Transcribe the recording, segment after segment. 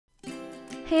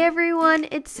Hey everyone,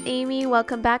 it's Amy.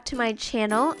 Welcome back to my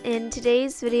channel. In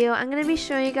today's video, I'm going to be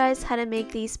showing you guys how to make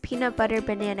these peanut butter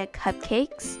banana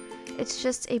cupcakes. It's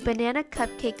just a banana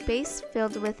cupcake base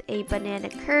filled with a banana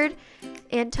curd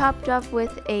and topped off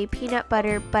with a peanut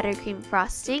butter buttercream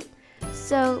frosting.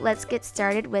 So let's get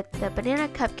started with the banana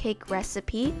cupcake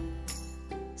recipe.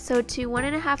 So to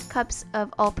 1.5 cups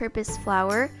of all-purpose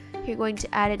flour, you're going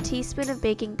to add a teaspoon of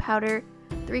baking powder,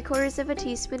 3/4 of a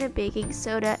teaspoon of baking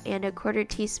soda, and a 1/4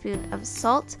 teaspoon of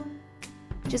salt.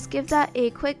 Just give that a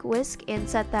quick whisk and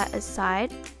set that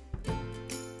aside.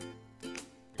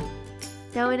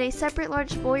 Now in a separate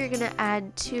large bowl, you're going to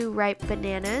add 2 ripe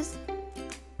bananas.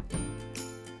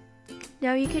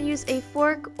 Now you can use a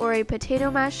fork or a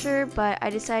potato masher, but I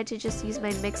decided to just use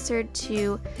my mixer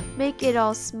to make it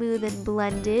all smooth and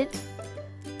blended.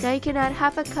 Now you can add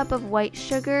 1/2 cup of white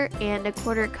sugar and a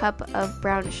 1/4 cup of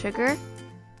brown sugar,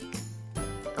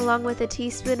 along with a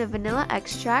teaspoon of vanilla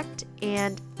extract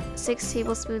and 6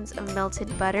 tablespoons of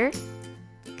melted butter.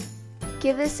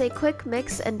 Give this a quick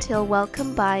mix until well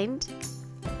combined.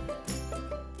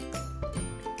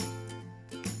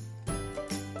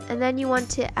 And then you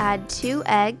want to add 2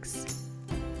 eggs.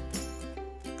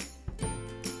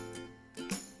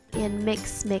 And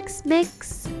mix, mix,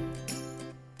 mix.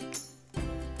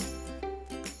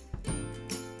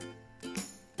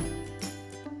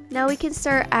 Now we can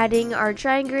start adding our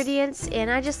dry ingredients, and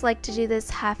I just like to do this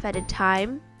half at a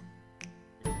time.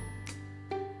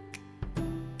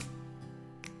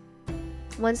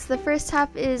 Once the first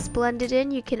half is blended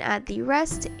in, you can add the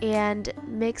rest and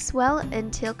mix well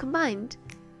until combined.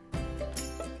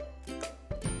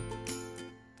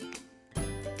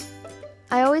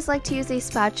 I always like to use a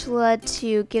spatula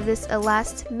to give this a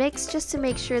last mix, just to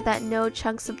make sure that no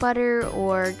chunks of butter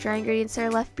or dry ingredients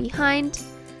are left behind.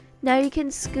 Now you can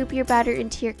scoop your batter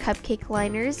into your cupcake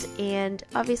liners, and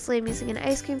obviously I'm using an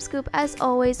ice cream scoop as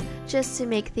always, just to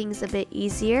make things a bit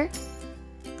easier.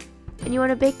 And you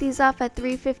want to bake these off at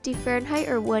 350 Fahrenheit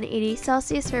or 180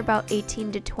 Celsius for about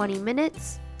 18 to 20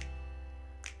 minutes.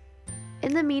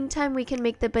 In the meantime, we can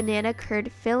make the banana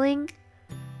curd filling.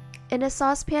 In a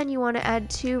saucepan, you want to add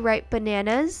 2 ripe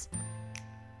bananas,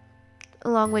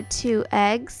 along with 2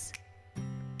 eggs,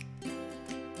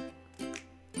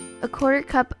 a 1/4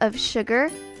 cup of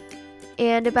sugar,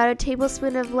 and about a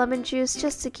tablespoon of lemon juice,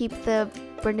 just to keep the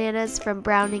bananas from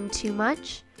browning too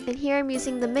much. And here I'm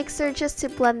using the mixer just to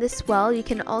blend this well. You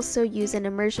can also use an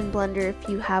immersion blender if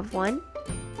you have one.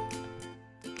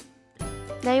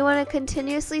 Now you want to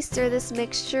continuously stir this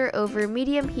mixture over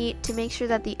medium heat to make sure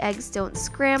that the eggs don't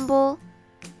scramble.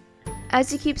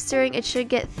 As you keep stirring, it should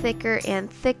get thicker and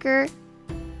thicker.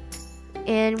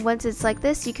 And once it's like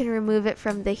this, you can remove it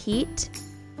from the heat.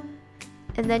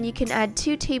 And then you can add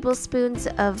 2 tablespoons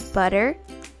of butter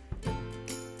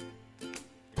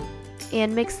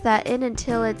and mix that in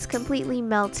until it's completely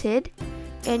melted.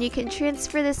 And you can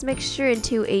transfer this mixture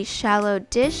into a shallow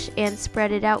dish and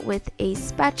spread it out with a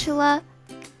spatula.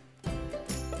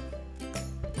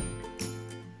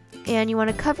 And you want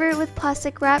to cover it with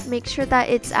plastic wrap. Make sure that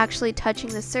it's actually touching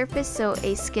the surface so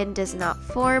a skin does not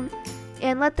form.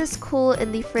 And let this cool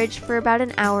in the fridge for about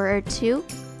an hour or 2.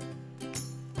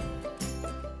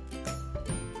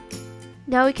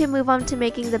 Now we can move on to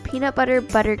making the peanut butter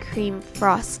buttercream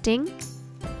frosting.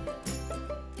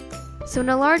 So in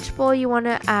a large bowl, you want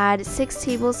to add 6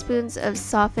 tablespoons of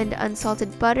softened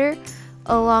unsalted butter,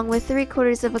 along with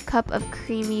 3/4 of a cup of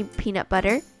creamy peanut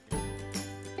butter.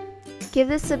 Give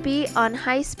this a beat on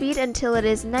high speed until it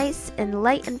is nice and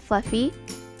light and fluffy.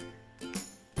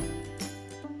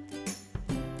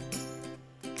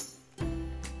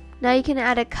 Now you can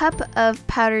add a cup of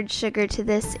powdered sugar to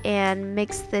this and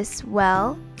mix this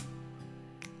well.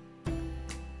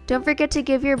 Don't forget to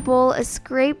give your bowl a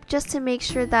scrape just to make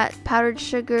sure that powdered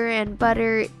sugar and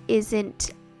butter isn't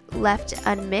left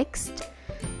unmixed.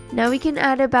 Now we can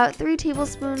add about 3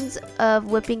 tablespoons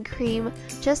of whipping cream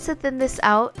just to thin this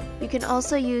out. You can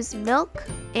also use milk,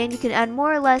 and you can add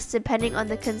more or less depending on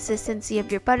the consistency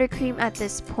of your buttercream at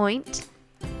this point.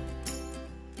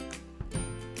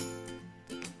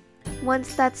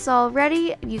 Once that's all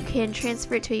ready, you can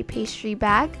transfer it to a pastry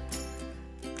bag.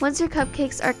 Once your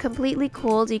cupcakes are completely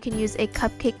cold, you can use a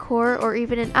cupcake core or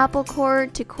even an apple core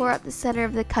to core out the center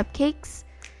of the cupcakes.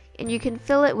 And you can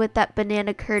fill it with that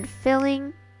banana curd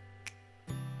filling.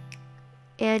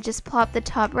 And just plop the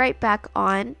top right back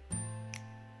on.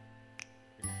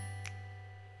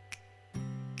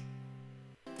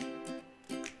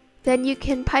 Then you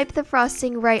can pipe the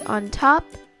frosting right on top.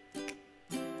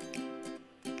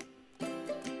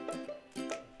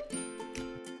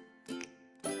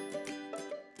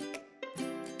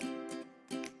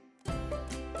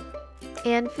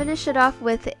 and finish it off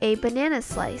with a banana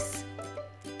slice.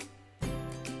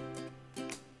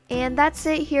 And that's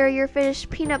it. Here are your finished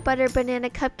peanut butter banana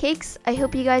cupcakes. I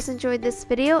hope you guys enjoyed this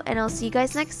video, and I'll see you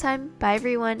guys next time. Bye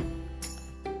everyone.